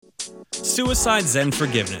Suicide Zen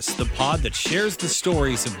Forgiveness, the pod that shares the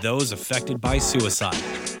stories of those affected by suicide.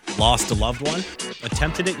 Lost a loved one?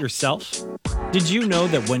 Attempted it yourself? Did you know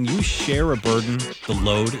that when you share a burden, the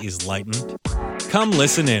load is lightened? Come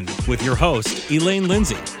listen in with your host, Elaine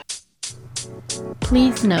Lindsay.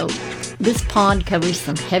 Please note, this pod covers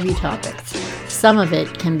some heavy topics. Some of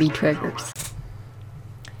it can be triggers.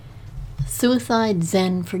 Suicide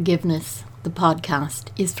Zen Forgiveness, the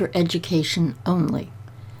podcast, is for education only.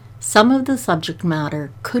 Some of the subject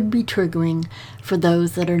matter could be triggering for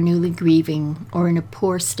those that are newly grieving or in a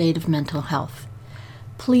poor state of mental health.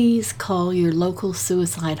 Please call your local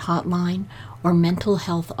suicide hotline or mental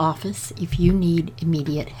health office if you need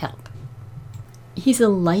immediate help. He's a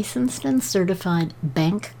licensed and certified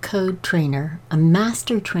bank code trainer, a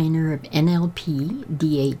master trainer of NLP,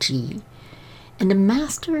 DHE, and a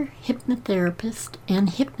master hypnotherapist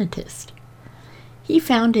and hypnotist. He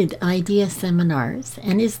founded Idea Seminars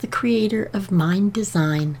and is the creator of Mind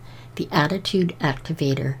Design, the Attitude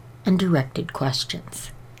Activator, and Directed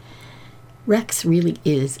Questions. Rex really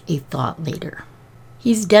is a thought leader.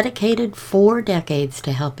 He's dedicated 4 decades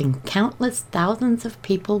to helping countless thousands of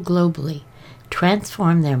people globally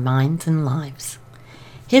transform their minds and lives.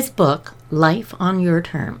 His book, Life on Your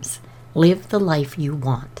Terms, Live the Life You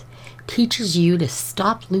Want, teaches you to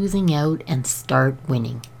stop losing out and start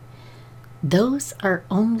winning. Those are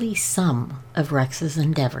only some of Rex's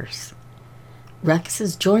endeavors. Rex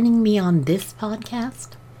is joining me on this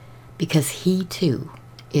podcast because he too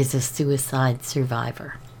is a suicide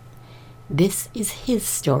survivor. This is his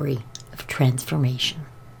story of transformation.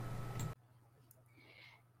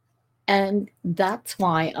 And that's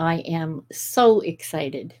why I am so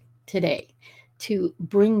excited today to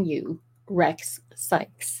bring you Rex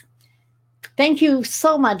Sikes. Thank you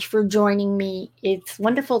so much for joining me. It's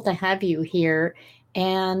wonderful to have you here.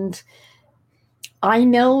 And I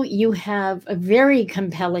know you have a very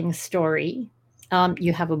compelling story.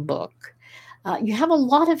 You have a book. You have a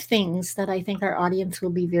lot of things that I think our audience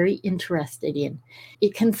will be very interested in.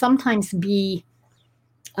 It can sometimes be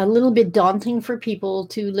a little bit daunting for people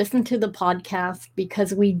to listen to the podcast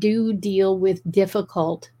because we do deal with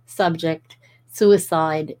difficult subject,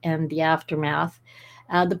 suicide and the aftermath.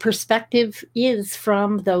 The perspective is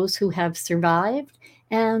from those who have survived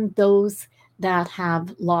and those that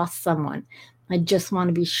have lost someone. I just want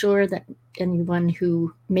to be sure that anyone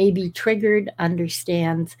who may be triggered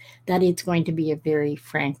understands that it's going to be a very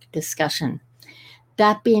frank discussion.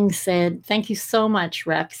 That being said, thank you so much,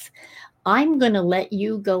 Rex. I'm going to let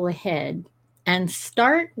you go ahead and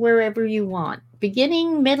start wherever you want.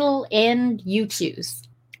 Beginning, middle, end, you choose.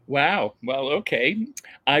 Wow. Well, okay.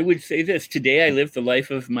 I would say this. Today I live the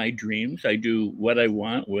life of my dreams. I do what I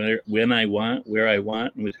want, when I want, where I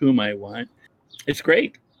want, and with whom I want. It's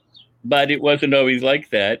great. But it wasn't always like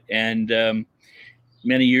that. And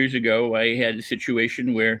many years ago, I had a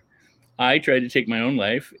situation where I tried to take my own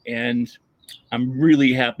life. And I'm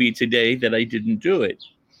really happy today that I didn't do it.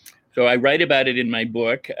 So I write about it in my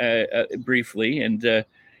book briefly. And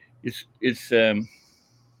it's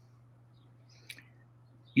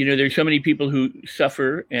there's so many people who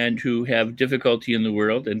suffer and who have difficulty in the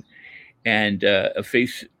world and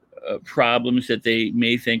face problems that they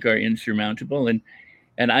may think are insurmountable.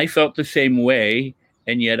 And I felt the same way.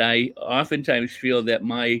 And yet I oftentimes feel that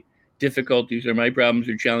my difficulties or my problems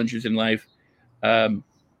or challenges in life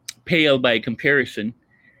pale by comparison.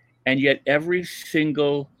 And yet every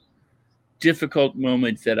single difficult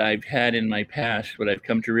moment that I've had in my past, what I've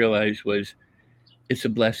come to realize was it's a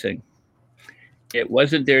blessing. It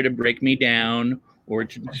wasn't there to break me down or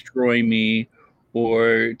to destroy me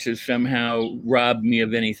or to somehow rob me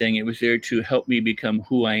of anything. It was there to help me become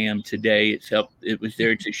who I am today. It was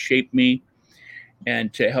there to shape me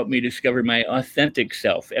and to help me discover my authentic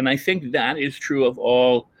self. And I think that is true of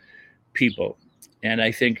all people. And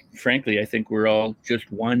I think, frankly, we're all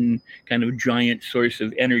just one kind of giant source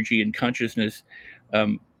of energy and consciousness,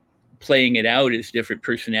 playing it out as different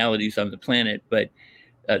personalities on the planet. But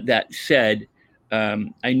that said,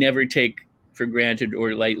 I never take for granted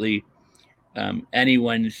or lightly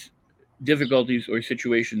anyone's difficulties or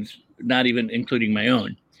situations, not even including my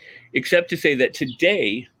own, except to say that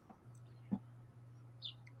today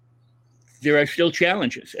there are still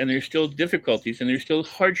challenges and there's still difficulties and there's still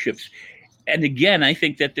hardships. And again, I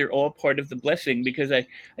think that they're all part of the blessing, because I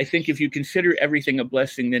think if you consider everything a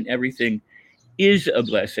blessing, then everything is a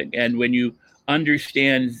blessing. And when you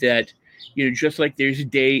understand that, just like there's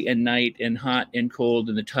day and night and hot and cold,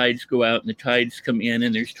 and the tides go out and the tides come in,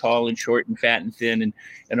 and there's tall and short and fat and thin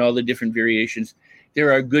and all the different variations,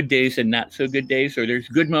 there are good days and not so good days, or there's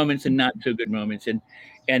good moments and not so good moments. And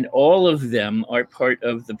and all of them are part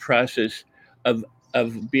of the process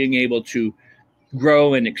of being able to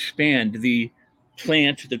grow and expand. The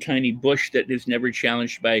plant, the tiny bush that is never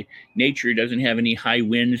challenged by nature, doesn't have any high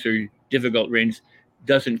winds or difficult rains,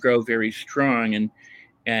 doesn't grow very strong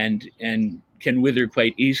and can wither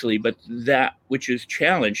quite easily. But that which is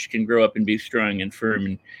challenged can grow up and be strong and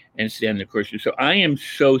firm and stand the course. So I am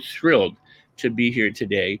so thrilled to be here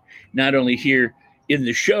today, not only here in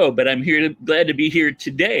the show, but I'm glad to be here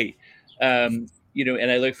today. And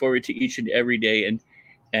I look forward to each and every day.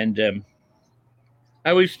 And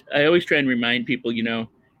I always try and remind people,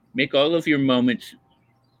 make all of your moments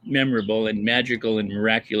memorable and magical and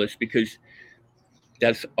miraculous, because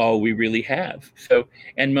that's all we really have. So,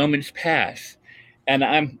 and moments pass, and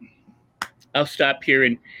I'll stop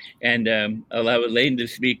here and allow Elaine to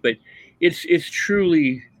speak. But it's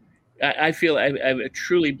truly, I feel I have a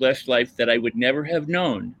truly blessed life that I would never have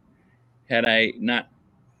known had I not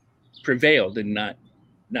prevailed and not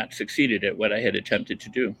succeeded at what I had attempted to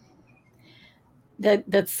do.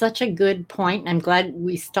 That's such a good point. I'm glad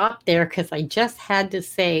we stopped there, because I just had to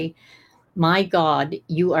say, my God,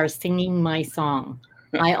 you are singing my song.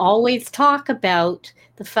 I always talk about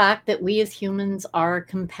the fact that we as humans are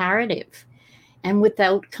comparative, and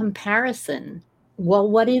without comparison, well,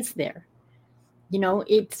 what is there?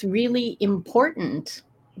 It's really important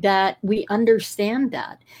that we understand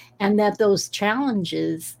that, and that those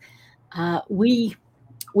challenges, we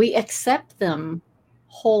accept them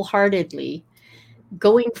wholeheartedly,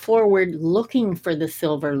 going forward, looking for the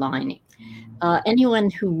silver lining. Anyone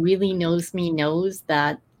who really knows me knows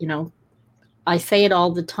that, I say it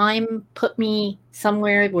all the time: put me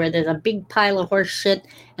somewhere where there's a big pile of horse shit,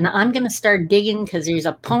 and I'm going to start digging, because there's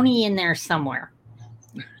a pony in there somewhere.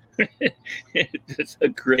 It's a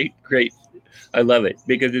great, I love it,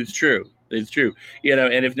 because it's true. It's true.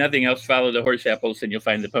 And if nothing else, follow the horse apples and you'll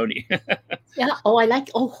find the pony. Yeah.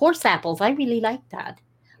 Oh, horse apples. I really like that.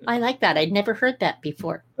 I like that. I'd never heard that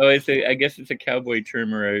before. Oh, I guess it's a cowboy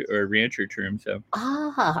term or a rancher term. So.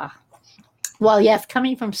 Well, yes,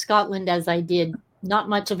 coming from Scotland as I did, not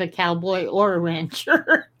much of a cowboy or a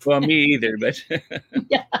rancher. Well, me either, but.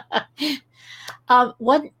 Yeah.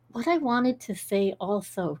 What I wanted to say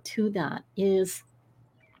also to that is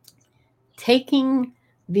taking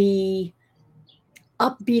the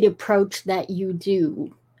upbeat approach that you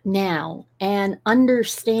do now, and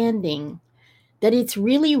understanding that it's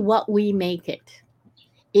really what we make it.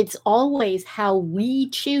 It's always how we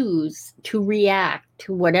choose to react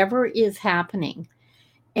to whatever is happening.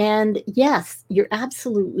 And yes, you're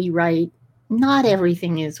absolutely right. Not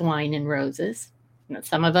everything is wine and roses.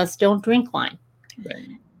 Some of us don't drink wine. Right.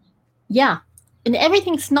 Yeah. And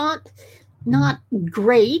everything's not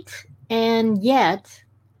great, and yet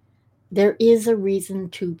there is a reason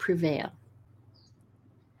to prevail.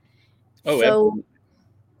 Oh, absolutely.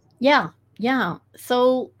 Yeah.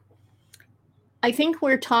 So I think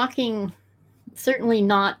we're talking, certainly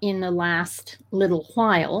not in the last little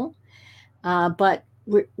while, but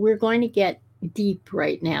we're going to get deep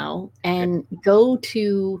right now and go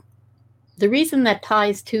to the reason that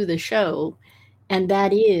ties to the show, and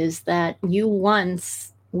that is that you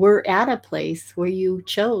once were at a place where you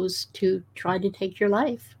chose to try to take your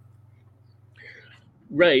life.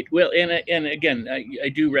 Right. Well, and again, I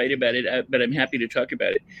do write about it, but I'm happy to talk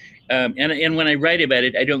about it. And when I write about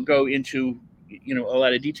it, I don't go into a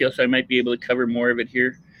lot of detail, so I might be able to cover more of it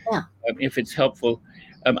here, if it's helpful.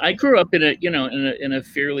 I grew up in a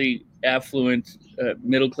fairly affluent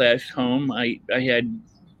middle class home. I had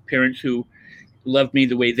parents who loved me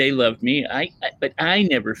the way they loved me. But I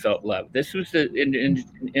never felt love. This was an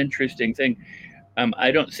interesting thing.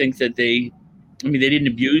 I don't think that they didn't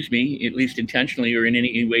abuse me, at least intentionally or in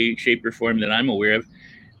any way, shape, or form that I'm aware of.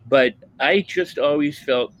 But I just always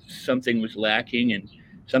felt something was lacking and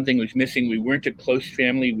something was missing. We weren't a close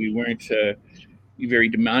family. We weren't very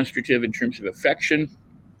demonstrative in terms of affection.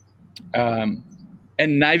 And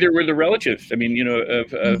neither were the relatives. Of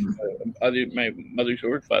my mother's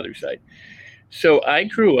or father's side. So I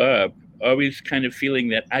grew up always kind of feeling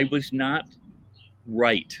that I was not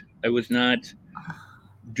right. I was not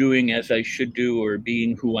doing as I should do or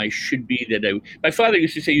being who I should be. My father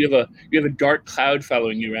used to say, you have a dark cloud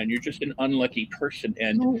following you around. You're just an unlucky person,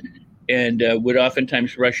 and would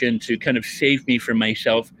oftentimes rush in to kind of save me from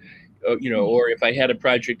myself. Or if I had a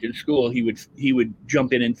project in school, he would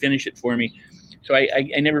jump in and finish it for me. So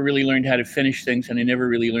I never really learned how to finish things, and I never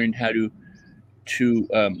really learned how to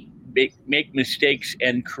make mistakes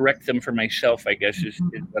and correct them for myself, I guess is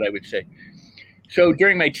what I would say. So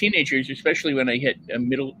during my teenage years, especially when I hit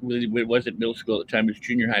it wasn't middle school at the time, it was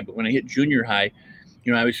junior high. But when I hit junior high,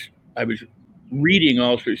 I was reading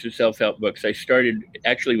all sorts of self-help books. I started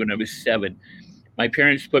actually when I was 7. My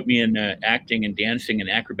parents put me in acting and dancing and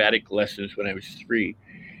acrobatic lessons when I was 3.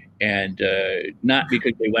 And not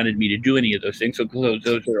because they wanted me to do any of those things. So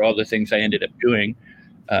those are all the things I ended up doing,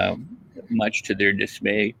 much to their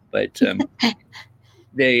dismay. But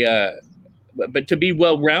but to be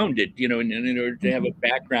well-rounded, in order to have a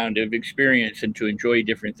background of experience and to enjoy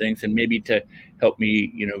different things, and maybe to help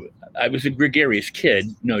me, I was a gregarious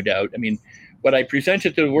kid, no doubt. I mean, what I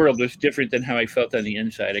presented to the world was different than how I felt on the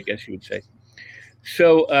inside, I guess you would say.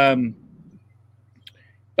 So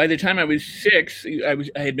by the time I was 6,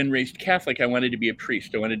 I had been raised Catholic. I wanted to be a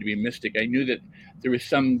priest. I wanted to be a mystic. I knew that there was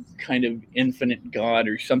some kind of infinite God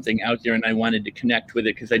or something out there, and I wanted to connect with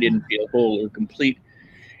it because I didn't feel whole or complete.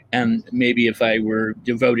 And maybe if I were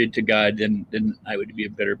devoted to God, then I would be a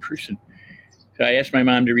better person. So I asked my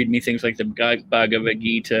mom to read me things like the Bhagavad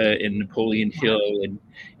Gita and Napoleon Hill and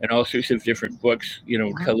all sorts of different books,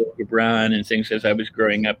 Khalil Gibran and things as I was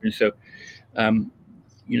growing up. And so,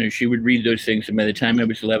 she would read those things. And by the time I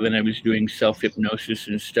was 11, I was doing self-hypnosis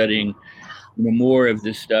and studying more of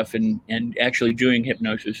this stuff and actually doing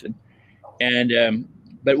hypnosis.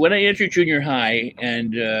 But when I entered junior high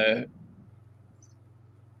and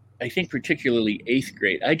I think particularly 8th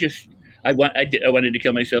grade, I wanted to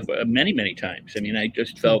kill myself many, many times. I mean, I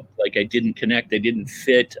just felt like I didn't connect. I didn't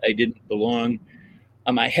fit. I didn't belong.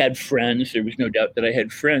 I had friends. There was no doubt that I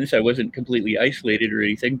had friends. I wasn't completely isolated or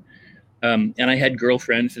anything. And I had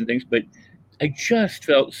girlfriends and things, but I just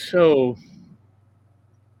felt so,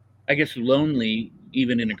 I guess, lonely,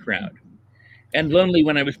 even in a crowd, and lonely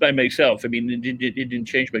when I was by myself. I mean, it didn't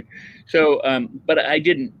change much. So, but I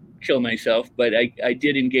didn't kill myself, but I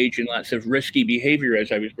did engage in lots of risky behavior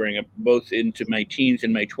as I was growing up, both into my teens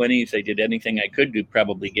and my 20s. I did anything I could to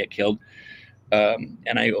probably get killed. And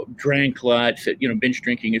I drank lots, binge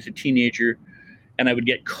drinking as a teenager, and I would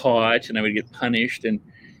get caught and I would get punished. And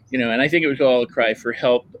I think it was all a cry for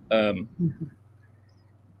help, and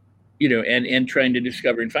trying to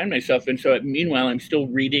discover and find myself. And so meanwhile, I'm still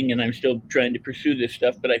reading and I'm still trying to pursue this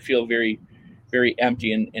stuff, but I feel very, very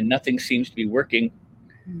empty and nothing seems to be working.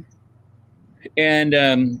 And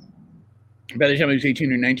by the time I was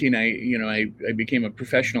 18 or 19, I became a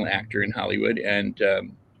professional actor in Hollywood and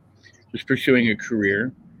was pursuing a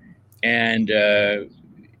career. And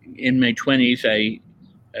in my 20s,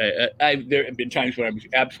 there have been times when I was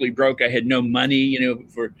absolutely broke. I had no money,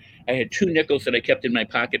 I had 2 nickels that I kept in my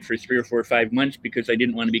pocket for 3 or 4 or 5 months because I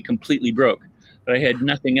didn't want to be completely broke. But I had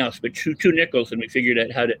nothing else but two nickels, and we figured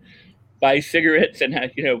out how to buy cigarettes and how,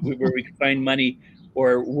 where we could find money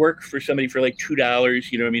or work for somebody for like $2.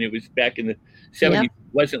 It was back in the 70s. Yep. It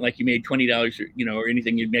wasn't like you made $20 or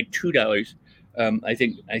anything. You'd make $2. I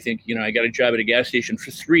think I got a job at a gas station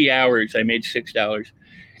for 3 hours. I made $6.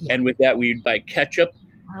 Yeah. And with that, we'd buy ketchup.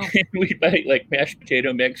 Wow. We'd buy like mashed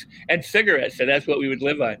potato mix and cigarettes, and that's what we would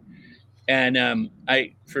live on. And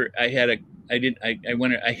I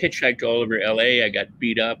hitchhiked all over LA. I got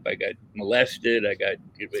beat up. I got molested. I got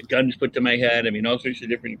guns put to my head. I mean, all sorts of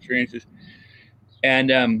different experiences.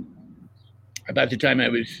 And about the time I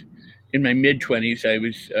was in my mid-20s, I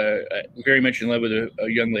was very much in love with a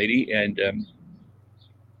young lady, and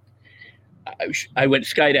I went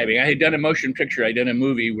skydiving. I had done a motion picture. I'd done a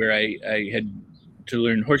movie where I had to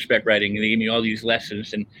learn horseback riding, and they gave me all these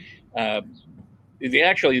lessons. And the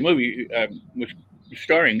movie was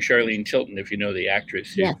starring Charlene Tilton, if you know the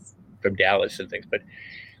actress, yes, from Dallas and things. But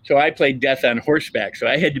so I played Death on horseback. So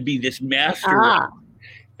I had to be this master.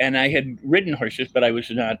 And I had ridden horses, but I was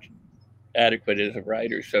not adequate as a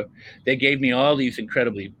rider. So they gave me all these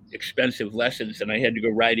incredibly expensive lessons, and I had to go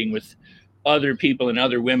riding with other people and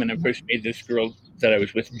other women. Of course, made this girl that I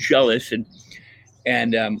was with jealous.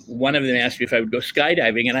 And one of them asked me if I would go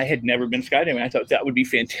skydiving, and I had never been skydiving. I thought that would be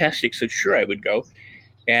fantastic. So sure, I would go.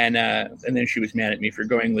 And then she was mad at me for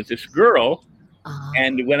going with this girl.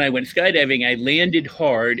 And when I went skydiving, I landed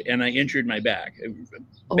hard and I injured my back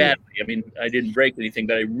badly. I mean, I didn't break anything,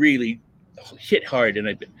 but I really hit hard.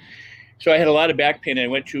 So I had a lot of back pain. I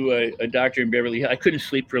went to a doctor in Beverly Hills. I couldn't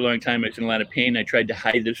sleep for a long time. I was in a lot of pain. I tried to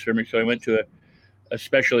hide this from her. So I went to a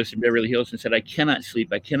specialist in Beverly Hills and said, I cannot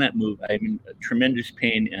sleep. I cannot move. I'm in tremendous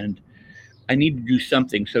pain and I need to do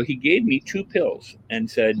something. So he gave me 2 pills and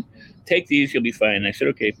said, take these, you'll be fine. I said,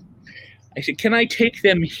 okay. I said, can I take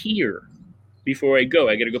them here before I go?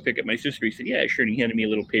 I got to go pick up my sister. He said, yeah, sure. And he handed me a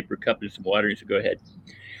little paper cup and some water. He said, go ahead.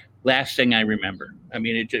 Last thing I remember. I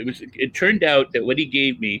mean, it turned out that what he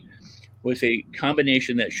gave me was a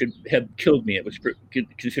combination that should have killed me. It was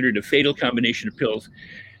considered a fatal combination of pills.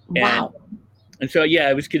 Wow. And so, yeah,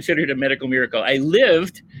 it was considered a medical miracle. I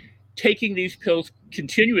lived taking these pills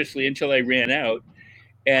continuously until I ran out.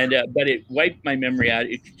 And but it wiped my memory out.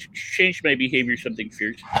 It changed my behavior, something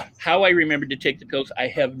fierce. How I remembered to take the pills, I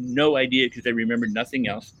have no idea, because I remembered nothing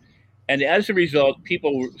else. And as a result,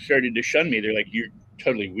 people started to shun me. They're like, "You're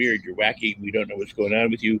totally weird. You're wacky. We don't know what's going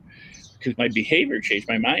on with you." Because my behavior changed,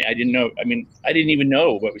 my mind. I didn't know. I mean, I didn't even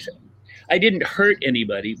know what was. I didn't hurt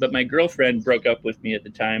anybody, but my girlfriend broke up with me at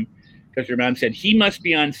the time because her mom said, "He must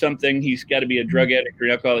be on something. He's got to be a drug addict or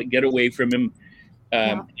an alcoholic. Get away from him."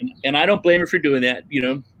 And I don't blame her for doing that. You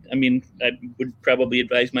know, I mean, I would probably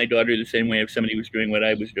advise my daughter the same way if somebody was doing what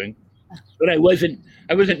I was doing. But I wasn't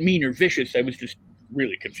mean or vicious. I was just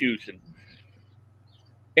really confused.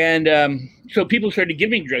 And so people started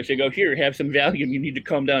giving me drugs. They go, "Here, have some Valium. You need to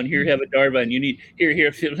calm down. Here, have a Darvon. You need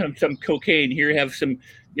here some cocaine. Here, have some,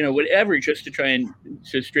 whatever, just to try and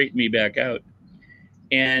to straighten me back out."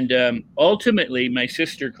 And ultimately, my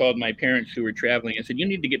sister called my parents, who were traveling, and said, "You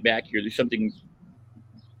need to get back here. There's something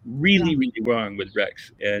really, really wrong with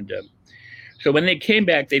Rex." And so when they came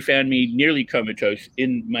back, they found me nearly comatose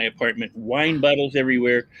in my apartment, wine bottles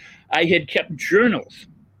everywhere. I had kept journals.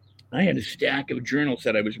 I had a stack of journals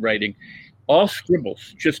that I was writing, all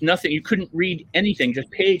scribbles, just nothing. You couldn't read anything, just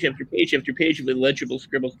page after page after page of illegible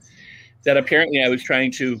scribbles that apparently I was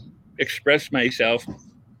trying to express myself.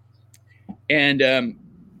 And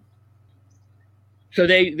so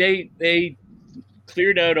they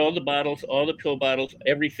cleared out all the bottles, all the pill bottles,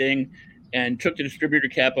 everything, and took the distributor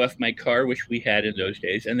cap off my car, which we had in those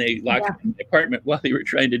days. And they locked me in the apartment while they were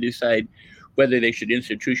trying to decide whether they should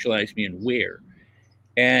institutionalize me and where.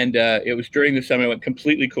 And it was during the summer I went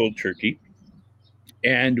completely cold turkey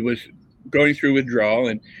and was going through withdrawal.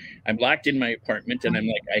 And I'm locked in my apartment and I'm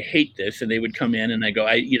like, I hate this. And they would come in and I go,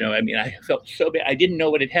 I felt so bad. I didn't know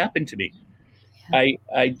what had happened to me. I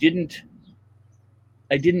didn't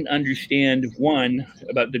understand, one,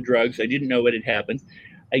 about the drugs. I didn't know what had happened.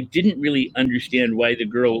 I didn't really understand why the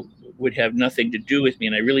girl would have nothing to do with me.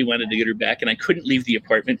 And I really wanted to get her back, and I couldn't leave the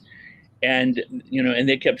apartment. And, and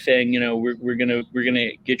they kept saying, we're going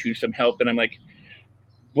to get you some help. And I'm like,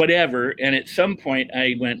 whatever. And at some point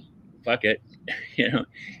I went, fuck it,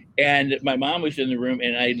 and my mom was in the room,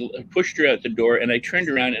 and I pushed her out the door, and I turned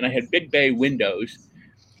around, and I had big bay windows,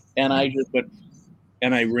 and I just went,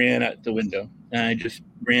 and I ran out the window, and I just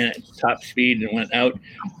ran at top speed and went out.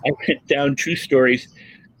 I went down 2 stories,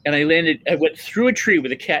 and I went through a tree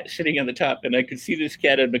with a cat sitting on the top, and I could see this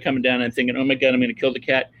cat had been coming down. I'm thinking, oh my God, I'm going to kill the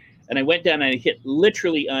cat. And I went down and I hit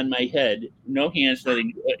literally on my head, no hands,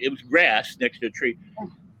 nothing. It was grass next to a tree.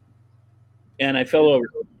 And I fell over,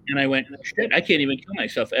 and I went, shit, I can't even kill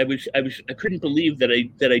myself. I couldn't believe that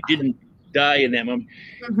I didn't die in that moment.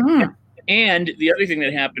 Mm-hmm. And the other thing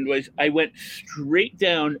that happened was I went straight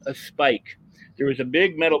down a spike. There was a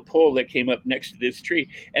big metal pole that came up next to this tree,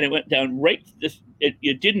 and it went down right.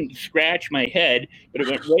 It didn't scratch my head, but it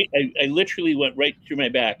went right. I literally went right through my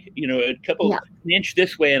back. A couple an inch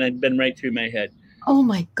this way, and I'd been right through my head. Oh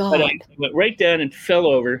my God! But I went right down and fell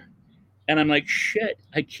over, and I'm like, shit,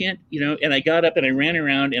 I can't. And I got up and I ran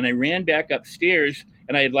around and I ran back upstairs.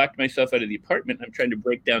 And I had locked myself out of the apartment. I'm trying to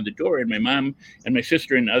break down the door, and my mom and my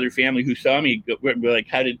sister and other family who saw me were like,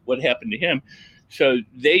 what happened to him? So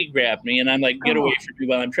they grabbed me, and I'm like, get away from me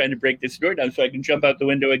while I'm trying to break this door down so I can jump out the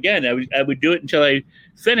window again. I would do it until I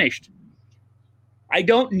finished. I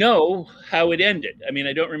don't know how it ended. I mean,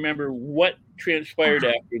 I don't remember what transpired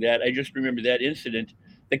after that. I just remember that incident.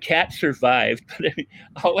 The cat survived, but I mean,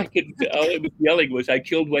 all I was yelling was, I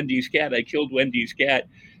killed Wendy's cat. I killed Wendy's cat,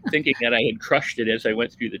 thinking that I had crushed it as I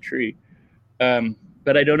went through the tree.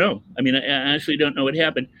 But I don't know. I mean, I honestly don't know what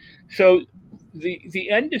happened. So the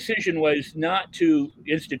end decision was not to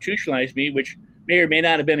institutionalize me, which may or may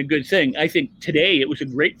not have been a good thing. I think today it was a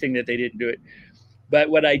great thing that they didn't do it. But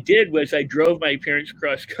what I did was I drove my parents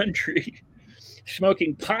cross country,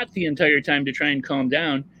 smoking pot the entire time to try and calm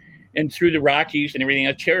down, and through the Rockies and everything,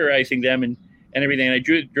 I was terrorizing them and everything. And I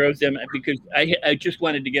drove them because I just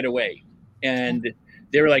wanted to get away. And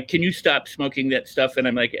they were like, can you stop smoking that stuff? And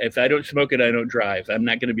I'm like, if I don't smoke it, I don't drive. I'm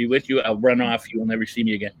not going to be with you. I'll run off. You will never see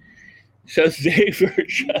me again. So they were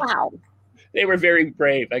they were very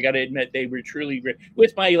brave. I got to admit, they were truly brave.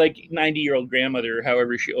 With my 90-year-old grandmother, or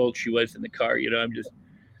however old she was in the car, I'm just,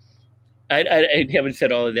 I haven't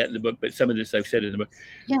said all of that in the book, but some of this I've said in the book.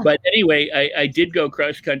 Yeah. But anyway, I did go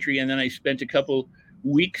cross country, and then I spent a couple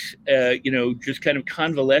weeks, just kind of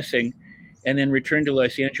convalescing, and then returned to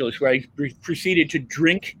Los Angeles, where I proceeded to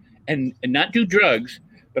drink and not do drugs,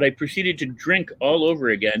 but I proceeded to drink all over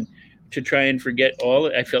again to try and forget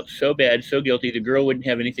all. I felt so bad, so guilty. The girl wouldn't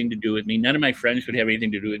have anything to do with me. None of my friends would have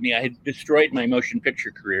anything to do with me. I had destroyed my motion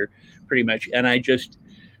picture career pretty much. And I just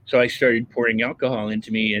So I started pouring alcohol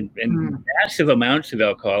into me, and massive amounts of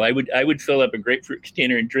alcohol. I would fill up a grapefruit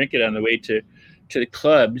container and drink it on the way to the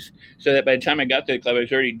clubs, so that by the time I got to the club, I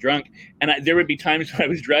was already drunk. And there would be times when I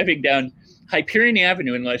was driving down Hyperion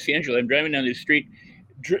Avenue in Los Angeles. I'm driving down the street,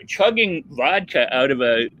 chugging vodka out of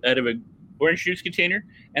a orange juice container,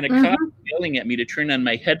 and a cop yelling at me to turn on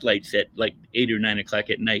my headlights at like 8 or 9 o'clock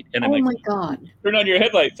at night. And I'm my God, turn on your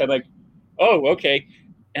headlights. I'm like, oh, okay.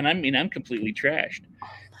 And I'm completely trashed.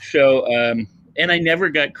 So, and I never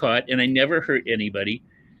got caught, and I never hurt anybody.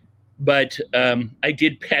 But I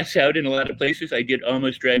did pass out in a lot of places. I did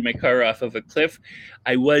almost drive my car off of a cliff.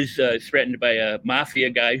 I was threatened by a mafia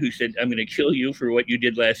guy who said, "I'm going to kill you for what you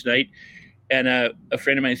did last night." And a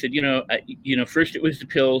friend of mine said, first it was the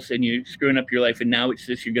pills and you screwing up your life, and now it's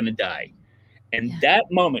this, you're going to die. And that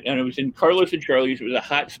moment, and it was in Carlos and Charlie's, it was a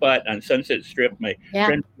hot spot on Sunset Strip. My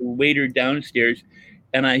friend waited downstairs,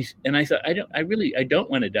 and I thought, I don't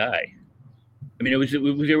want to die. I mean,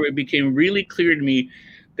 it became really clear to me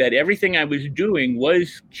that everything I was doing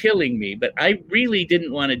was killing me, but I really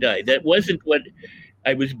didn't want to die. That wasn't what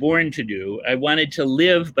I was born to do. I wanted to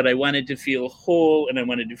live, but I wanted to feel whole, and I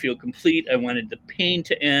wanted to feel complete. I wanted the pain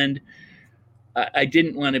to end. I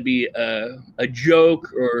didn't want to be a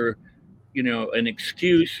joke or, an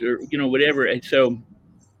excuse or, whatever. And so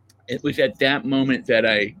it was at that moment that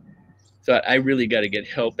I thought, I really got to get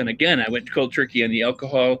help. And again, I went cold turkey on the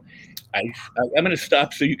alcohol. I'm going to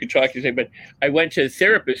stop so you can talk, but I went to a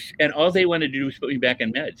therapist, and all they wanted to do was put me back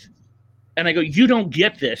on meds. And I go, you don't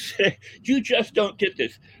get this. You just don't get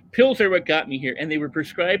this. Pills are what got me here. And they were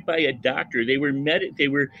prescribed by a doctor. They were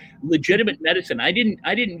legitimate medicine. I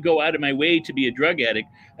didn't go out of my way to be a drug addict.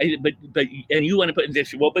 But you want to put in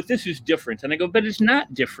this, well, but this is different. And I go, but it's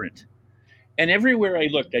not different. And everywhere I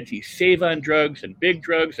looked, I'd see Save-On drugs and big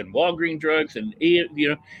drugs and Walgreens drugs and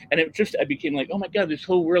I became like, oh my God, this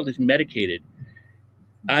whole world is medicated.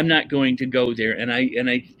 I'm not going to go there. And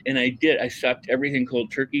I did. I stopped everything cold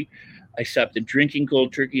turkey. I stopped the drinking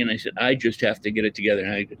cold turkey, and I said, I just have to get it together.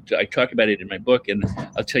 And I talk about it in my book, and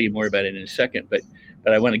I'll tell you more about it in a second. But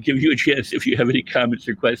I want to give you a chance if you have any comments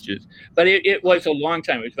or questions. But it was a long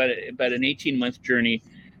time. It was about an 18-month journey,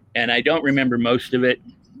 and I don't remember most of it,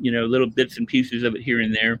 little bits and pieces of it here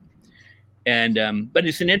and there. And but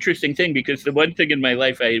it's an interesting thing, because the one thing in my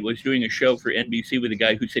life, I was doing a show for NBC with a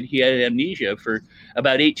guy who said he had amnesia for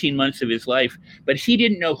about 18 months of his life, but he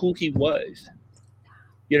didn't know who he was.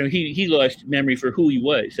 He lost memory for who he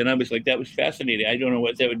was. And I was like, that was fascinating. I don't know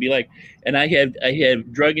what that would be like. And I had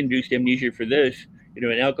drug-induced amnesia for this, and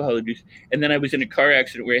alcohol-induced. And then I was in a car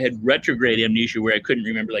accident where I had retrograde amnesia, where I couldn't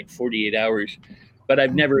remember like 48 hours. But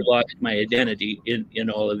I've never lost my identity in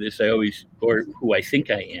all of this. Or who I think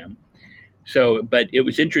I am. So, but it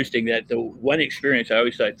was interesting that the one experience I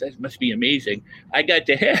always thought, that must be amazing, I got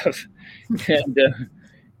to have.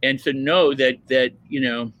 And to know that.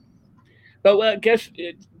 But I guess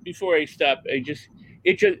before I stop,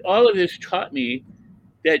 all of this taught me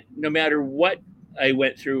that no matter what I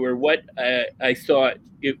went through or what I thought,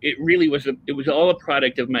 it really was all a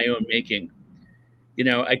product of my own making.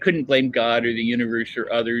 I couldn't blame God or the universe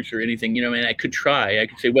or others or anything. And I could try. I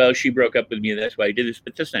could say, well, she broke up with me, that's why I did this.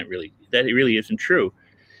 But that really isn't true.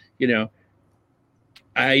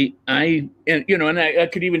 I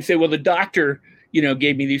could even say, well, the doctor,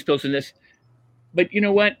 gave me these pills and this. But you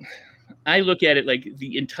know what? I look at it like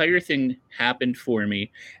the entire thing happened for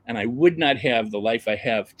me, and I would not have the life I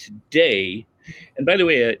have today. And by the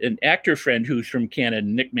way, an actor friend who's from Canada,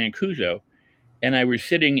 Nick Mancuso, and I were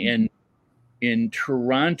sitting in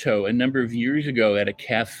Toronto a number of years ago at a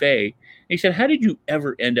cafe. He said, how did you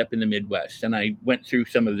ever end up in the Midwest? And I went through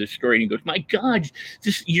some of this story, and he goes, my God,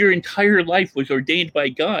 your entire life was ordained by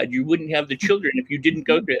God. You wouldn't have the children if you didn't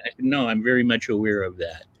go through it. I said, no, I'm very much aware of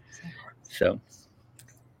that. So.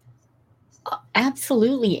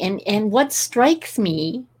 Absolutely. And what strikes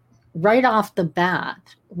me right off the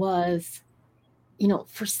bat was,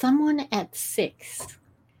 for someone at 6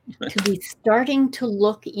 to be starting to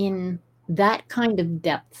look in that kind of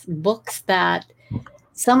depth, books that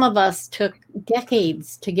some of us took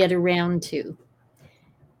decades to get around to.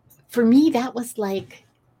 For me, that was like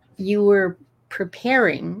you were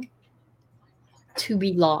preparing to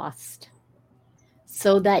be lost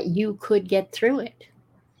so that you could get through it.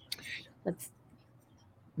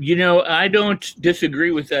 I don't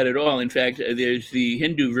disagree with that at all. In fact, there's the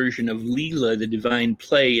Hindu version of Leela, the divine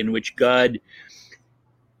play, in which God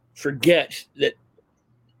forgets that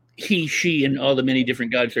he, she, and all the many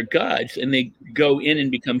different gods are gods, and they go in and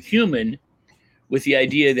become human with the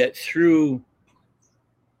idea that through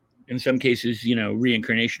in some cases,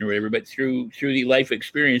 reincarnation or whatever, but through the life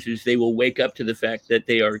experiences, they will wake up to the fact that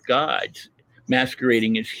they are gods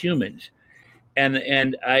masquerading as humans.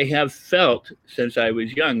 And I have felt since I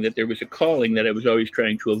was young that there was a calling that I was always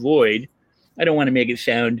trying to avoid. I don't want to make it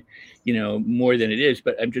sound, more than it is,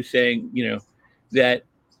 but I'm just saying, that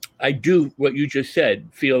I do what you just said,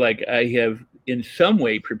 feel like I have in some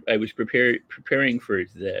way, I was preparing for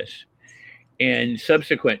this, and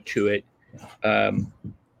subsequent to it,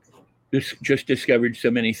 just discovered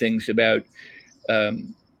so many things about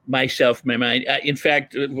myself, my mind. In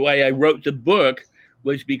fact, why I wrote the book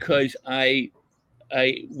was because I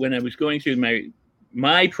when I was going through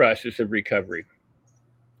my process of recovery,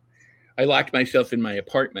 I locked myself in my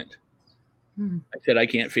apartment. I said, I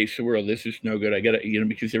can't face the world. This is no good. I got to,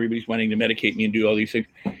 because everybody's wanting to medicate me and do all these things.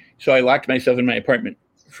 So I locked myself in my apartment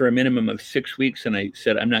for a minimum of 6 weeks. And I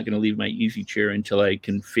said, I'm not going to leave my easy chair until I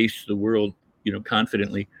can face the world,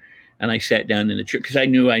 confidently. And I sat down in the chair because I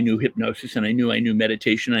knew hypnosis, and I knew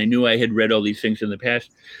meditation. I knew I had read all these things in the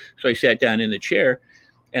past. So I sat down in the chair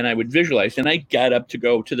and I would visualize. And I got up to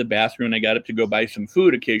go to the bathroom. I got up to go buy some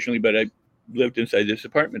food occasionally, but I lived inside this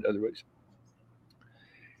apartment otherwise.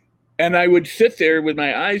 And I would sit there with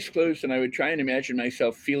my eyes closed, and I would try and imagine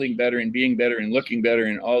myself feeling better and being better and looking better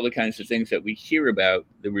and all the kinds of things that we hear about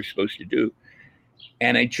that we're supposed to do.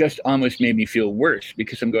 And it just almost made me feel worse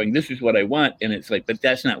because I'm going, this is what I want. And it's like, but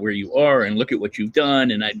that's not where you are. And look at what you've done.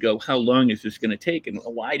 And I'd go, how long is this going to take? And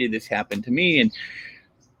why did this happen to me? And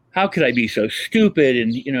how could I be so stupid?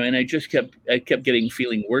 And, and I kept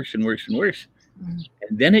feeling worse and worse and worse. And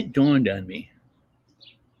then it dawned on me.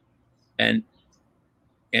 And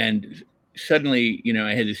suddenly,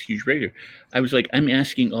 I had this huge breakthrough. I was like, I'm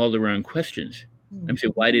asking all the wrong questions. I'm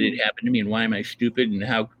saying, why did it happen to me? And why am I stupid? And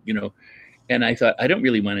how, and I thought, I don't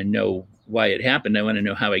really want to know why it happened. I want to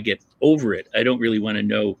know how I get over it. I don't really want to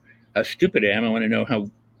know how stupid I am. I want to know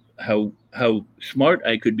how smart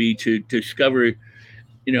I could be to discover,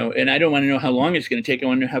 and I don't want to know how long it's going to take. I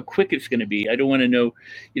want to know how quick it's going to be. I don't want to know,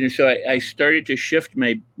 so I started to shift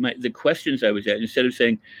the questions I was at. Instead of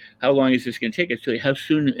saying, how long is this going to take? It's like, how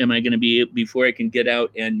soon am I going to be before I can get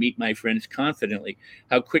out and meet my friends confidently?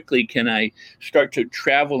 How quickly can I start to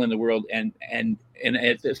travel in the world and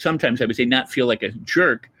sometimes I would say not feel like a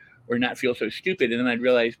jerk or not feel so stupid. And then I'd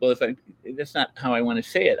realize, well, that's not how I want to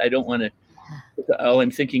say it. I don't want to. All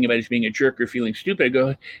I'm thinking about is being a jerk or feeling stupid. I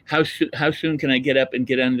go, how soon can I get up and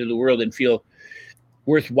get out into the world and feel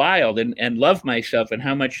worthwhile and love myself? And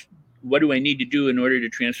what do I need to do in order to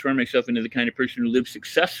transform myself into the kind of person who lives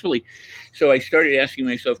successfully? So I started asking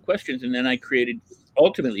myself questions, and then I created,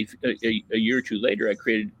 ultimately, a year or two later, I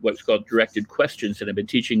created what's called directed questions, and I've been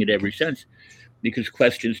teaching it ever since, because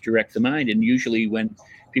questions direct the mind. And usually when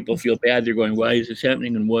people feel bad, they're going, why is this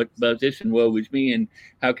happening? And what about this? And woe is me? And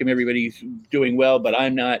how come everybody's doing well, but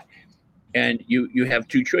I'm not? And you have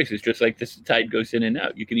two choices, just like this tide goes in and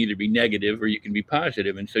out. You can either be negative or you can be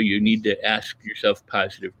positive. And so you need to ask yourself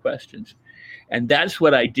positive questions. And that's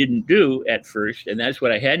what I didn't do at first. And that's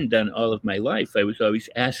what I hadn't done all of my life. I was always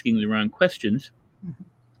asking the wrong questions. Mm-hmm.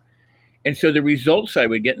 And so the results I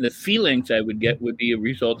would get and the feelings I would get would be a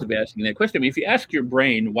result of asking that question. I mean, if you ask your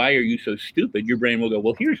brain, why are you so stupid? Your brain will go,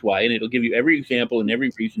 well, here's why. And it'll give you every example and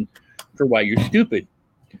every reason for why you're stupid.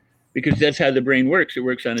 Because that's how the brain works. It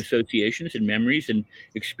works on associations and memories and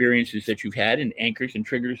experiences that you've had and anchors and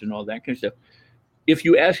triggers and all that kind of stuff. If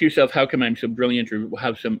you ask yourself, how come I'm so brilliant, or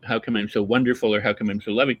how come I'm so wonderful, or how come I'm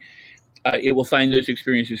so loving, it will find those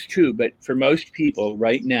experiences too. But for most people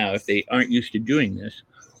right now, if they aren't used to doing this,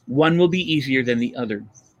 one will be easier than the other.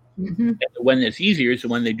 Mm-hmm. And the one that's easier is the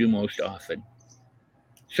one they do most often.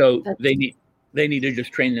 So they need to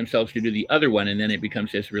just train themselves to do the other one, and then it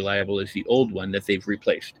becomes as reliable as the old one that they've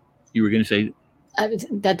replaced. You were going to say?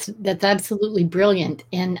 That's absolutely brilliant.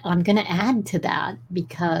 And I'm going to add to that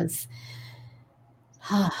because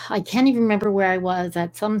I can't even remember where I was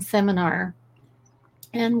at some seminar.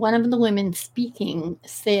 And one of the women speaking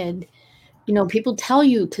said, people tell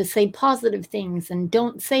you to say positive things and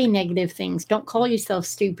don't say negative things. Don't call yourself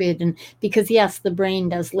stupid. And because, yes, the brain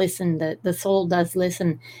does listen, the soul does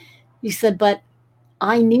listen. You said, but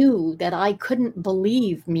I knew that I couldn't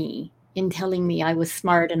believe me in telling me I was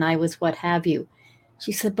smart and I was what have you.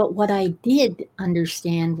 She said, but what I did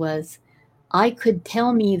understand was I could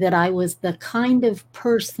tell me that I was the kind of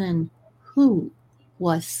person who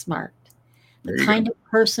was smart, the kind of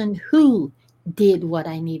person who did what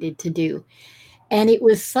I needed to do. And it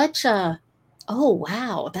was such oh,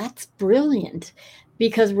 wow, that's brilliant.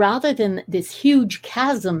 Because rather than this huge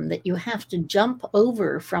chasm that you have to jump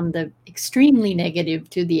over from the extremely negative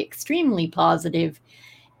to the extremely positive,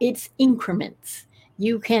 it's increments.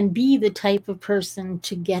 you can be the type of person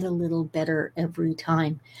to get a little better every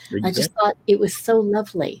time. Exactly. I just thought it was so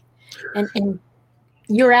lovely. And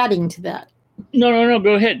you're adding to that. No.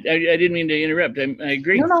 Go ahead. I didn't mean to interrupt. I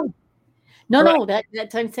agree. No.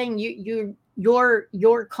 That's I'm saying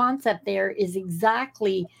your concept there is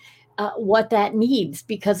exactly what that needs,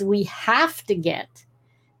 because we have to get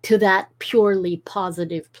to that purely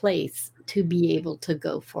positive place to be able to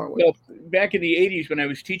go forward. Well, back in the 80s when I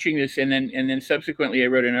was teaching this, and then subsequently I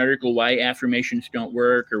wrote an article why affirmations don't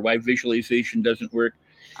work or why visualization doesn't work,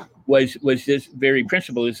 was this very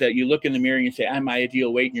principle, is that you look in the mirror and you say, I'm my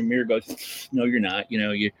ideal weight, and your mirror goes, no, you're not.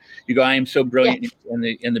 You go, I am so brilliant.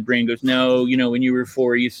 Yeah. And the brain goes, no, when you were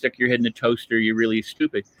 4, you stuck your head in a toaster, you're really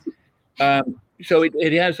stupid. So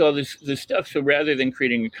it has all this stuff. So rather than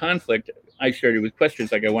creating a conflict, I started with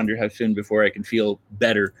questions like, I wonder how soon before I can feel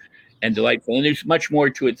better and delightful. And there's much more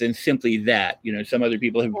to it than simply that. Some other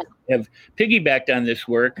people have piggybacked on this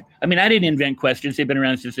work. I mean, I didn't invent questions. They've been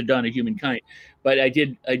around since the dawn of humankind. But I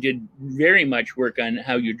did very much work on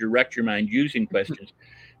how you direct your mind using questions.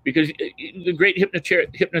 Because the great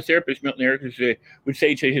hypnotherapist Milton Erickson would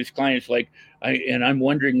say to his clients, like, I'm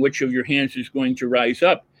wondering which of your hands is going to rise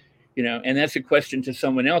up. And that's a question to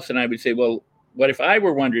someone else. And I would say, well, what if I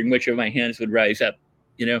were wondering which of my hands would rise up?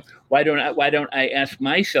 Why don't I ask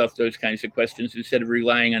myself those kinds of questions instead of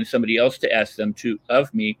relying on somebody else to ask them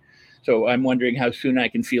of me? So I'm wondering how soon I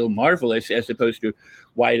can feel marvelous, as opposed to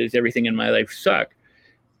why does everything in my life suck?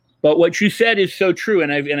 But what you said is so true,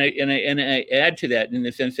 and I add to that in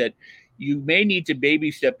the sense that you may need to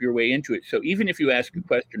baby step your way into it. So even if you ask a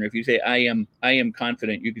question, or if you say, I am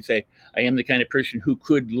confident, you could say, I am the kind of person who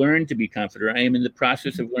could learn to be confident. I am in the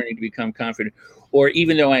process of learning to become confident. Or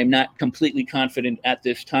even though I am not completely confident at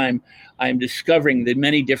this time, I'm discovering the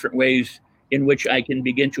many different ways in which I can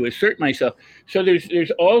begin to assert myself. So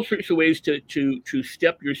there's all sorts of ways to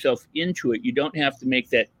step yourself into it. You don't have to make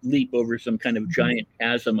that leap over some kind of giant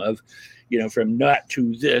chasm of, from not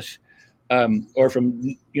to this, or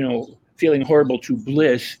from, feeling horrible to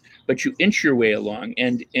bliss, but you inch your way along.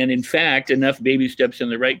 And in fact, enough baby steps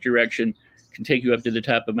in the right direction can take you up to the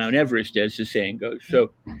top of Mount Everest, as the saying goes.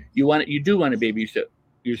 So you do want to baby step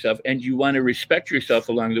yourself, and you want to respect yourself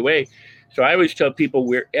along the way. So I always tell people,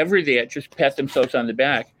 wherever they're at, just pat themselves on the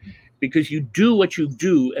back, because you do what you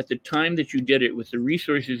do at the time that you did it with the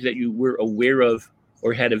resources that you were aware of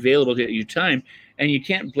or had available at your time. And you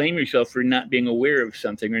can't blame yourself for not being aware of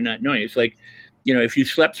something or not knowing. It's like, if you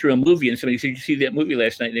slept through a movie and somebody said, "Did you see that movie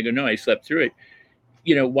last night?" And they go, "No, I slept through it."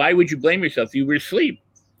 Why would you blame yourself? You were asleep.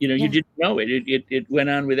 You didn't know it. It went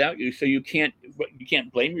on without you. So you can't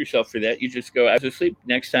blame yourself for that. You just go, I was asleep.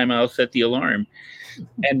 Next time I'll set the alarm.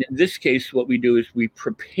 And in this case, what we do is we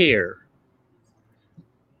prepare.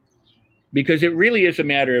 Because it really is a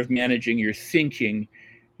matter of managing your thinking.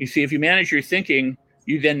 You see, if you manage your thinking,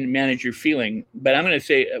 you then manage your feeling. But I'm going to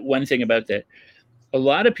say one thing about that. A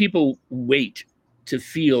lot of people wait to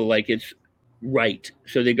feel like it's right.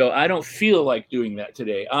 So they go, I don't feel like doing that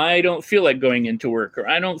today. I don't feel like going into work, or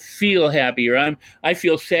I don't feel happy, or I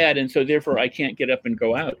feel sad, and so therefore I can't get up and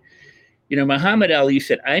go out. Muhammad Ali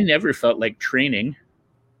said, I never felt like training.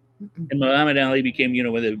 And Muhammad Ali became,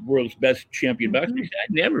 one of the world's best champion boxers. I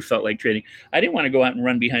never felt like training. I didn't want to go out and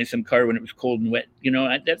run behind some car when it was cold and wet.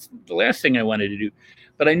 That's the last thing I wanted to do.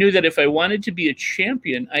 But I knew that if I wanted to be a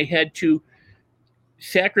champion, I had to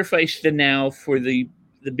sacrifice the now for the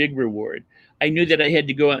big reward. I knew that I had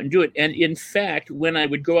to go out and do it. And in fact, when I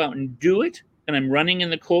would go out and do it, and I'm running in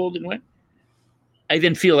the cold and wet, I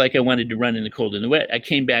then feel like I wanted to run in the cold and the wet. I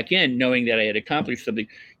came back in knowing that I had accomplished something.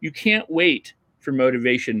 You can't wait for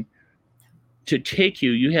motivation to take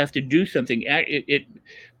you. You have to do something.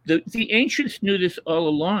 The ancients knew this all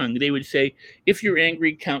along. They would say, if you're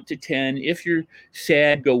angry, count to 10. If you're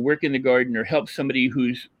sad, go work in the garden or help somebody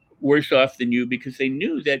who's worse off than you, because they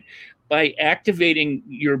knew that by activating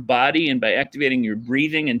your body and by activating your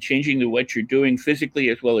breathing and changing what you're doing physically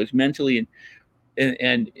as well as mentally,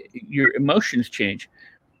 and your emotions change.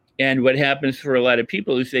 And what happens for a lot of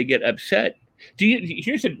people is they get upset.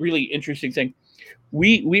 Here's a really interesting thing.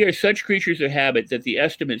 We are such creatures of habit that the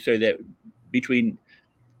estimates are that between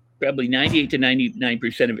probably 98 to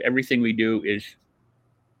 99% of everything we do is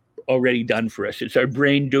already done for us. It's our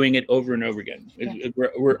brain doing it over and over again. Yeah.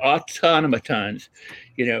 We're automatons,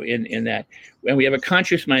 in that. And we have a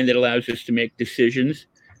conscious mind that allows us to make decisions,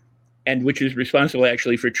 and which is responsible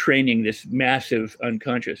actually for training this massive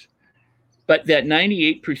unconscious. But that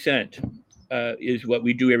 98% is what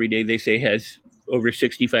we do every day. They say has over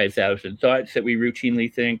 65,000 thoughts that we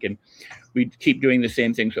routinely think, and we keep doing the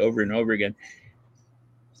same things over and over again.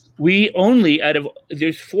 We only,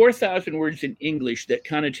 there's 4,000 words in English that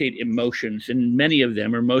connotate emotions, and many of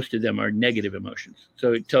them, or most of them, are negative emotions.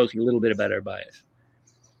 So it tells you a little bit about our bias.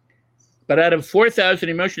 But out of 4,000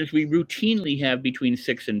 emotions, we routinely have between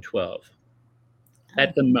 6 and 12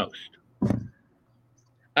 at the most.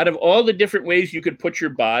 Out of all the different ways you could put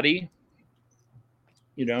your body,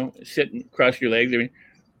 sit and cross your legs,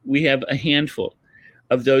 we have a handful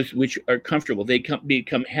of those which are comfortable. They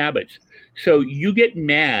become habits. So you get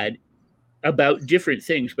mad about different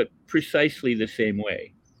things, but precisely the same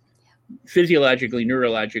way. Physiologically,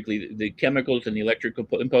 neurologically, the chemicals and the electrical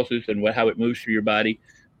impulses and how it moves through your body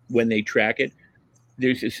when they track it,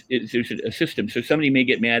 there's a system. So somebody may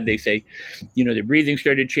get mad. They say, their breathing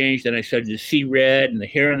started to change. Then I started to see red, and the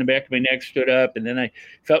hair on the back of my neck stood up, and then I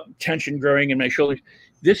felt tension growing in my shoulders.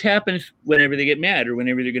 This happens whenever they get mad, or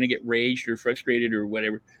whenever they're going to get raged or frustrated or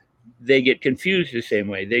whatever. They get confused the same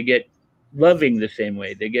way. They get loving the same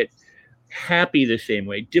way. They get happy the same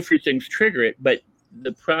way. Different things trigger it, but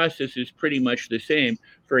the process is pretty much the same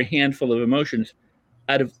for a handful of emotions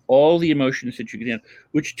out of all the emotions that you can have,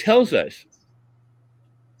 which tells us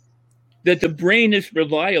that the brain is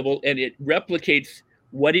reliable and it replicates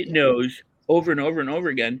what it knows over and over and over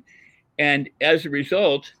again. And as a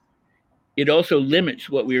result, it also limits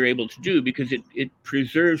what we are able to do, because it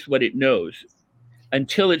preserves what it knows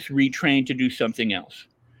until it's retrained to do something else.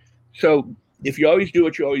 So if you always do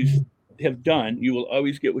what you always have done, you will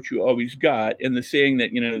always get what you always got. And the saying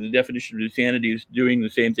that, the definition of insanity is doing the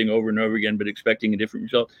same thing over and over again, but expecting a different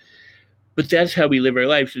result. But that's how we live our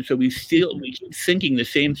lives. And so we keep thinking the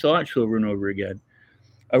same thoughts over and over again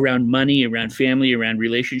around money, around family, around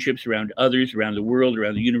relationships, around others, around the world,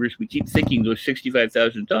 around the universe. We keep thinking those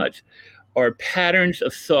 65,000 thoughts are patterns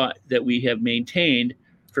of thought that we have maintained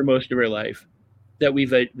for most of our life, that we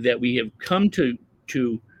have come to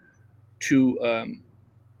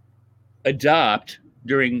adopt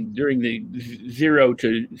during the 0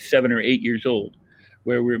 to 7 or 8 years old,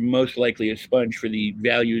 where we're most likely a sponge for the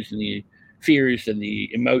values and the fears and the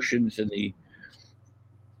emotions and the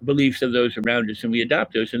beliefs of those around us, and we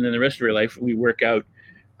adopt those. And then the rest of our life, we work out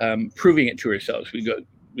proving it to ourselves.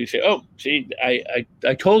 We say, oh, see, I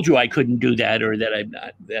told you I couldn't do that, or that I'm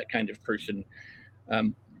not that kind of person.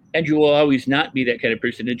 And you will always not be that kind of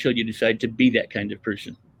person until you decide to be that kind of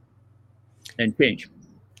person and change.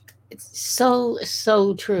 It's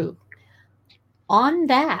so true. On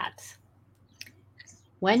that,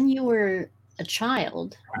 when you were a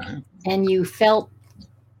child and you felt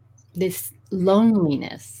this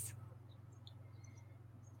loneliness,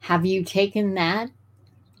 have you taken that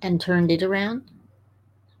and turned it around?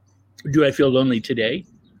 Do I feel lonely today?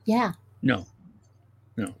 Yeah. No.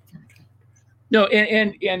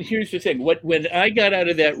 And here's the thing. When I got out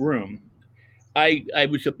of that room, I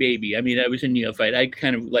was a baby. I mean, I was a neophyte. I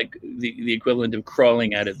kind of like the equivalent of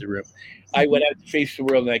crawling out of the room. I went out to face the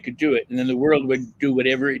world, and I could do it. And then the world would do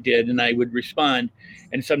whatever it did, and I would respond.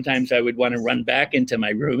 And sometimes I would want to run back into my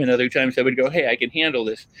room, and other times I would go, hey, I can handle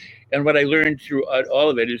this. And what I learned throughout all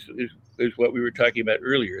of it is what we were talking about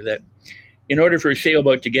earlier, that in order for a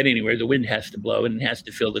sailboat to get anywhere, the wind has to blow and it has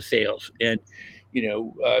to fill the sails. And,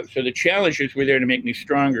 so the challenges were there to make me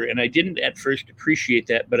stronger. And I didn't at first appreciate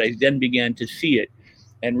that, but I then began to see it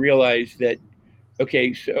and realize that,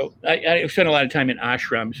 okay, so I spent a lot of time in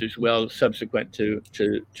ashrams as well, subsequent to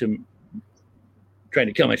trying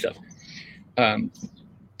to kill myself. And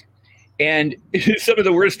some of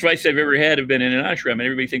the worst fights I've ever had have been in an ashram. And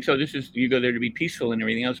everybody thinks, you go there to be peaceful and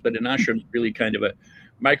everything else. But an ashram is really kind of a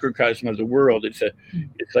microcosm of the world. It's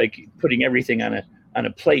like putting everything on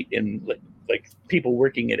a plate, and like people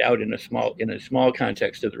working it out in a small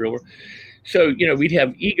context of the real world. So, we'd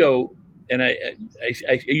have ego, and I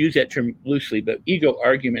use that term loosely, but ego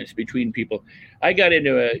arguments between people. I got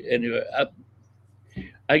into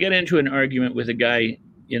an argument with a guy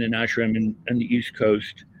in an ashram on the East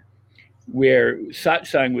Coast, where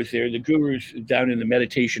satsang was there. The guru's down in the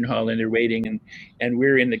meditation hall, and they're waiting, and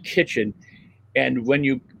we're in the kitchen. And when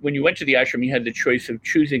you went to the ashram, you had the choice of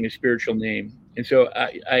choosing a spiritual name. And so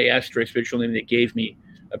I asked for a spiritual name that gave me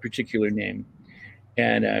a particular name.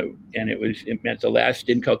 And it meant the last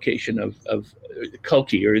inculcation of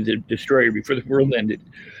Kalki, or the destroyer, before the world ended.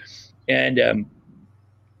 And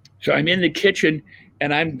so I'm in the kitchen,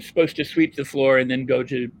 and I'm supposed to sweep the floor and then go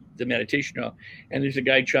to the meditation hall. And there's a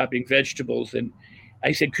guy chopping vegetables. And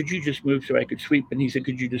I said, could you just move so I could sweep? And he said,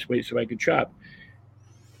 could you just wait so I could chop?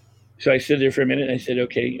 So I stood there for a minute, and I said,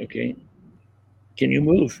 okay, can you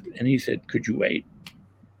move? And he said, could you wait?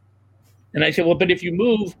 And I said, well, but if you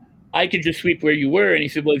move, I could just sweep where you were. And he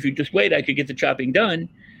said, well, if you just wait, I could get the chopping done.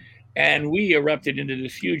 And we erupted into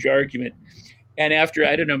this huge argument. And after,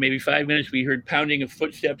 I don't know, maybe 5 minutes, we heard pounding of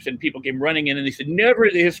footsteps and people came running in and they said, never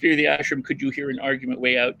in the history of the ashram could you hear an argument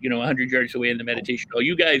way out, 100 yards away in the meditation hall.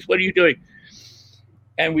 You guys, what are you doing?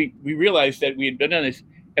 And we realized that we had been on this,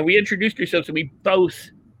 and we introduced ourselves, and we both,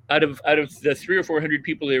 out of the 300 or 400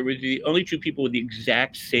 people there, were the only two people with the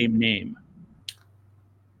exact same name.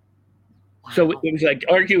 Wow. So it was like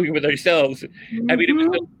arguing with ourselves. Mm-hmm. I mean, it was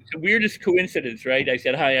the weirdest coincidence, right? I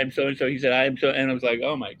said, hi, I'm so-and-so. He said, I am so, and I was like,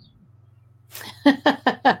 oh my.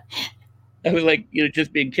 I was like,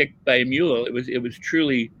 just being kicked by a mule. It was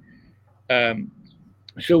truly.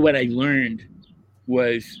 So what I learned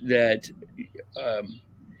was that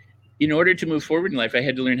in order to move forward in life, I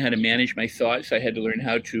had to learn how to manage my thoughts. I had to learn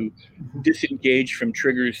how to disengage from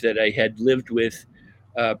triggers that I had lived with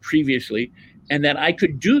previously, and that I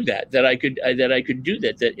could do that. That I could do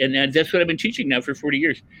that. And that's what I've been teaching now for 40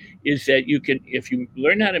 years. Is that you can, if you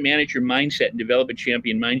learn how to manage your mindset and develop a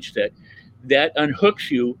champion mindset, that unhooks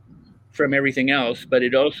you from everything else, but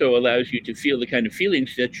it also allows you to feel the kind of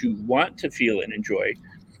feelings that you want to feel and enjoy,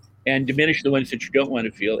 and diminish the ones that you don't want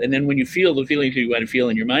to feel. And then when you feel the feelings that you want to feel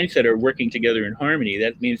and your mindset are working together in harmony,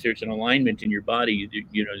 that means there's an alignment in your body,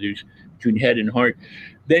 there's between head and heart.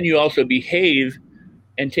 Then you also behave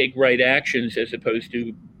and take right actions as opposed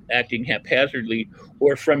to acting haphazardly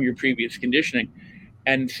or from your previous conditioning.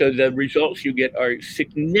 And so the results you get are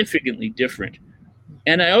significantly different.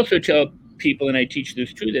 And I also tell people, and I teach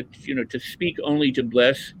this too, that, to speak only to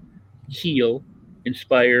bless, heal,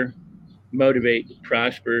 inspire, motivate,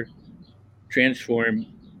 prosper, transform,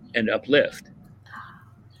 and uplift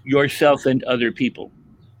yourself and other people.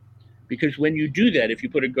 Because when you do that, if you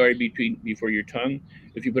put a guard before your tongue,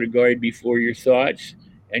 if you put a guard before your thoughts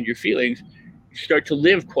and your feelings, you start to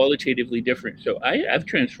live qualitatively different. So I've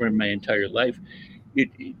transformed my entire life.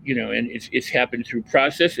 And it's happened through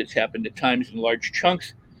process. It's happened at times in large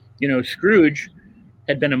chunks. Scrooge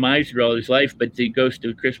had been a miser all his life, but the ghost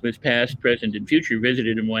of Christmas past, present, and future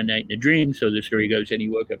visited him one night in a dream. So the story goes, and he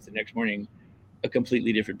woke up the next morning a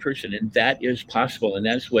completely different person. And that is possible. And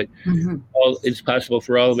that's what all is possible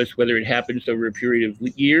for all of us, whether it happens over a period of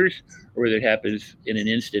years or whether it happens in an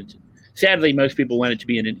instant. Sadly, most people want it to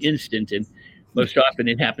be in an instant, and most often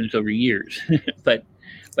it happens over years. but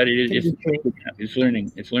it's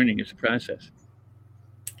learning. It's learning. It's a process.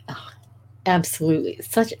 Absolutely.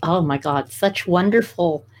 Oh my God, such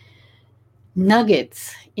wonderful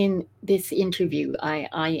nuggets in this interview.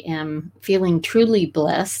 I am feeling truly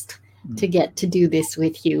blessed to get to do this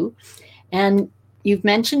with you. And you've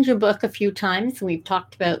mentioned your book a few times, and we've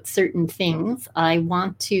talked about certain things. I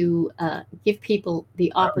want to give people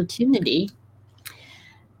the opportunity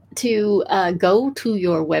to go to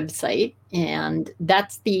your website. And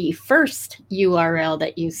that's the first URL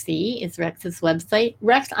that you see is Rex's website.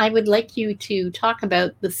 Rex, I would like you to talk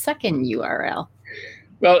about the second URL.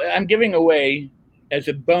 Well, I'm giving away as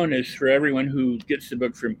a bonus for everyone who gets the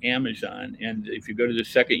book from Amazon. And if you go to the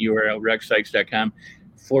second URL,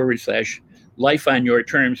 rexsikes.com/life on your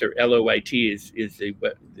terms, or LOYT is the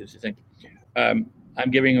thing.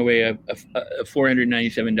 I'm giving away a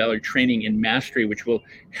 $497 training in mastery, which will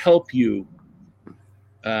help you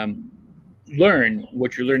learn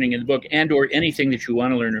what you're learning in the book, and or anything that you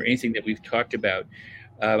want to learn, or anything that we've talked about.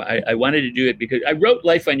 I wanted to do it because I wrote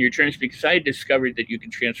Life on Your Terms because I had discovered that you can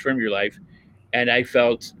transform your life, and I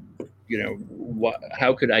felt,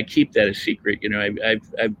 how could I keep that a secret?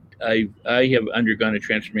 I have undergone a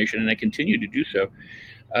transformation, and I continue to do so.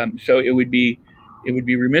 So it would be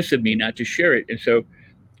remiss of me not to share it. And so,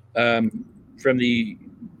 from the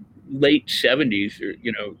late 70s,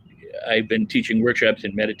 I've been teaching workshops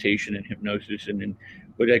in meditation and hypnosis and in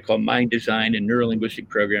what I call mind design and neuro-linguistic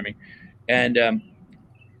programming. And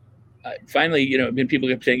finally, people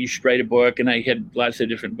kept saying you should write a book, and I had lots of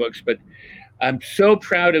different books, but I'm so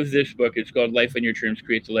proud of this book. It's called Life on Your Terms,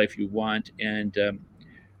 Create the Life You Want. And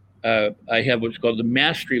I have what's called the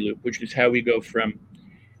Mastery Loop, which is how we go from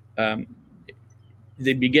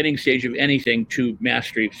the beginning stage of anything to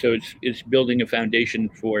mastery. So it's building a foundation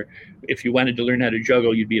for, if you wanted to learn how to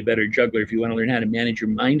juggle, you'd be a better juggler. If you want to learn how to manage your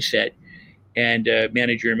mindset and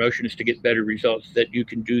manage your emotions to get better results, that you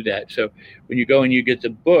can do that. So when you go and you get the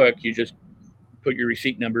book, you just put your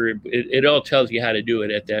receipt number. It all tells you how to do it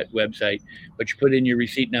at that website, but you put in your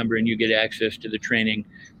receipt number and you get access to the training.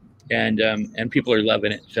 And people are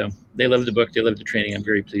loving it. So they love the book. They love the training. I'm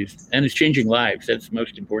very pleased. And it's changing lives. That's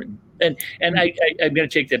most important. And I'm going to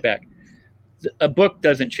take that back. A book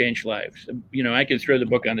doesn't change lives. I can throw the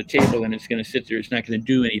book on the table and it's going to sit there. It's not going to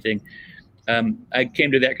do anything. I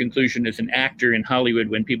came to that conclusion as an actor in Hollywood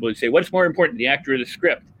when people would say, what's more important, the actor or the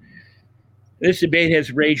script? This debate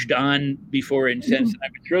has raged on before and since. I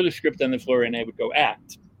would throw the script on the floor and I would go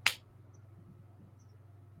act.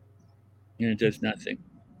 And it does nothing.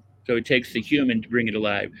 So it takes the human to bring it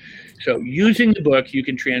alive. So using the book, you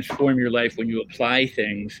can transform your life. When you apply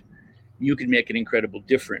things, you can make an incredible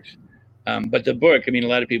difference. But the book, I mean, a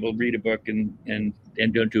lot of people read a book and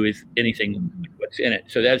don't do anything what's in it.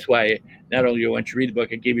 So that's why not only do I want you to read the book,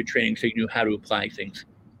 I gave you training so you knew how to apply things.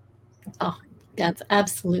 Oh, that's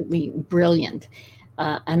absolutely brilliant.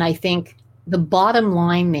 And I think the bottom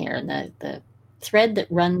line there, the thread that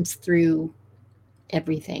runs through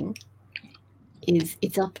everything is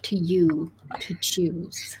it's up to you to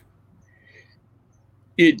choose.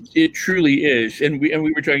 It truly is. And we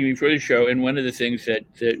were talking before the show, and one of the things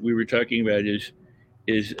that we were talking about is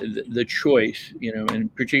the choice,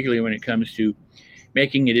 and particularly when it comes to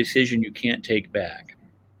making a decision you can't take back.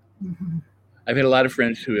 Mm-hmm. I've had a lot of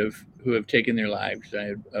friends who have taken their lives. I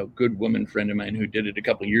had a good woman friend of mine who did it a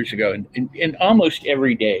couple of years ago, and almost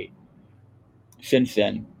every day since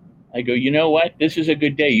then, I go, you know what? This is a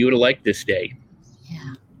good day. You would have liked this day.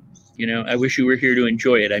 Yeah. I wish you were here to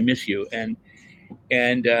enjoy it. I miss you. And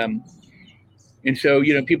so,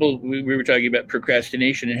 people, we were talking about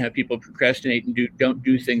procrastination and how people procrastinate and don't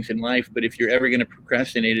do things in life. But if you're ever going to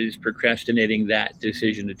procrastinate, it is procrastinating that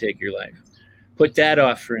decision to take your life. Put that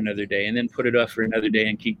off for another day, and then put it off for another day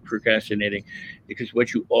and keep procrastinating, because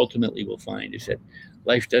what you ultimately will find is that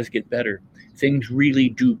life does get better. Things really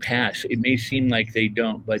do pass. It may seem like they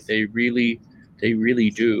don't, but they really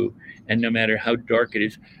do. And no matter how dark it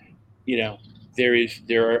is,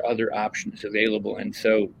 there are other options available. And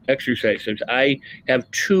so exercise. So I have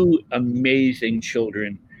 2 amazing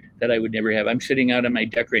children that I would never have. I'm sitting out on my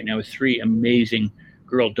deck right now with 3 amazing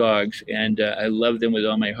girl dogs, and I love them with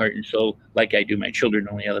all my heart and soul, like I do my children.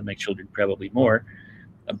 Only I love my children probably more.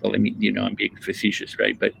 But I mean, I'm being facetious,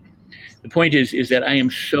 right? But the point is that I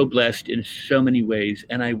am so blessed in so many ways,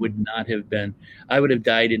 and I would not have been. I would have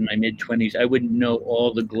died in my mid-20s. I wouldn't know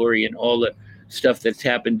all the glory and all the stuff that's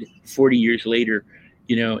happened 40 years later,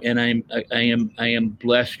 and I am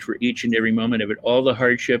blessed for each and every moment of it. All the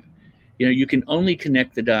hardship, you can only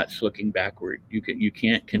connect the dots looking backward. You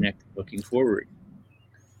can't connect looking forward.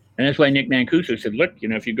 And that's why Nick Mancuso said, look,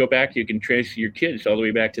 if you go back, you can trace your kids all the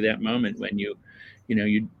way back to that moment when you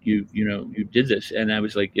did this. And I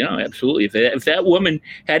was like, absolutely. If that woman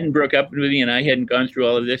hadn't broke up with me and I hadn't gone through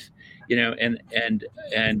all of this, and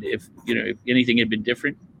if anything had been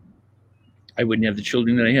different, I wouldn't have the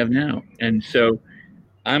children that I have now. And so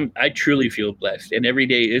I truly feel blessed, and every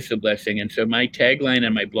day is a blessing. And so my tagline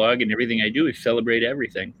on my blog and everything I do is celebrate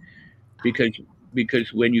everything,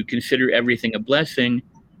 because when you consider everything a blessing,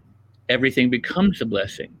 everything becomes a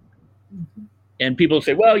blessing. Mm-hmm. And people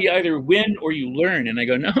say, well, you either win or you learn. And I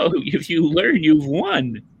go, no, if you learn, you've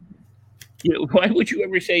won. Why would you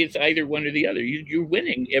ever say it's either one or the other? You're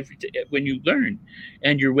winning when you learn,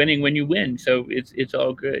 and you're winning when you win. So it's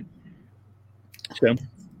all good. So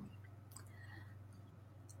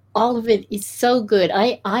all of it is so good.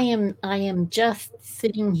 I am just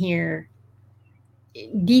sitting here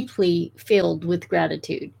deeply filled with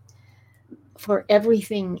gratitude for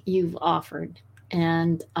everything you've offered,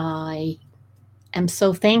 and I am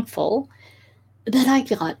so thankful that I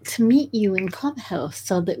got to meet you in Clubhouse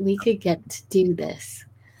so that we could get to do this.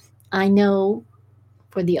 I know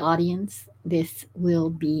for the audience, this will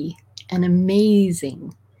be an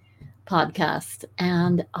amazing podcast,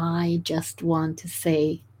 and I just want to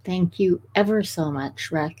say thank you ever so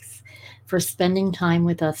much, Rex, for spending time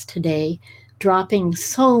with us today, dropping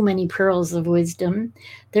so many pearls of wisdom.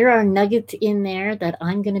 There are nuggets in there that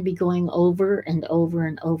I'm going to be going over and over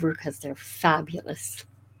and over because they're fabulous.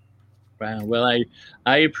 Wow. Well,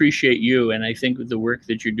 I appreciate you, and I think with the work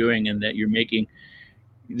that you're doing and that you're making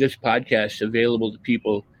this podcast available to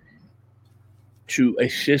people, to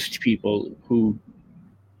assist people who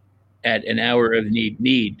at an hour of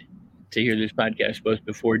need to hear this podcast, both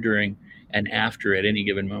before, during, and after at any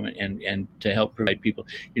given moment, and to help provide people.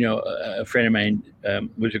 A friend of mine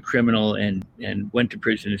was a criminal and went to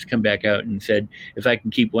prison, has come back out and said, if I can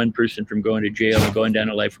keep one person from going to jail and going down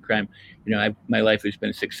a life of crime, my life has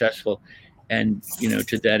been successful. And,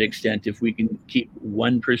 to that extent, if we can keep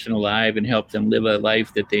one person alive and help them live a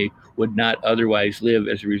life that they would not otherwise live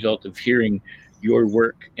as a result of hearing your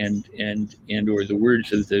work and or the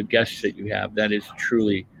words of the guests that you have, that is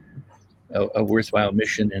truly a worthwhile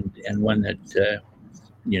mission, and one that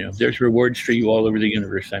there's rewards for you all over the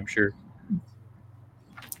universe, I'm sure.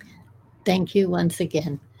 Thank you once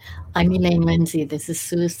again. I'm Elaine Lindsay. This is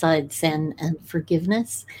Suicide, Zen, and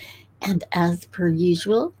Forgiveness. And as per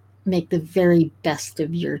usual, make the very best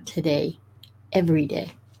of your today, every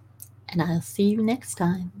day. and I'll see you next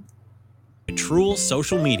time. Truel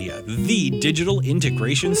Social Media, the digital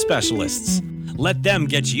integration specialists. Let them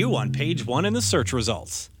get you on page 1 in the search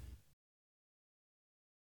results.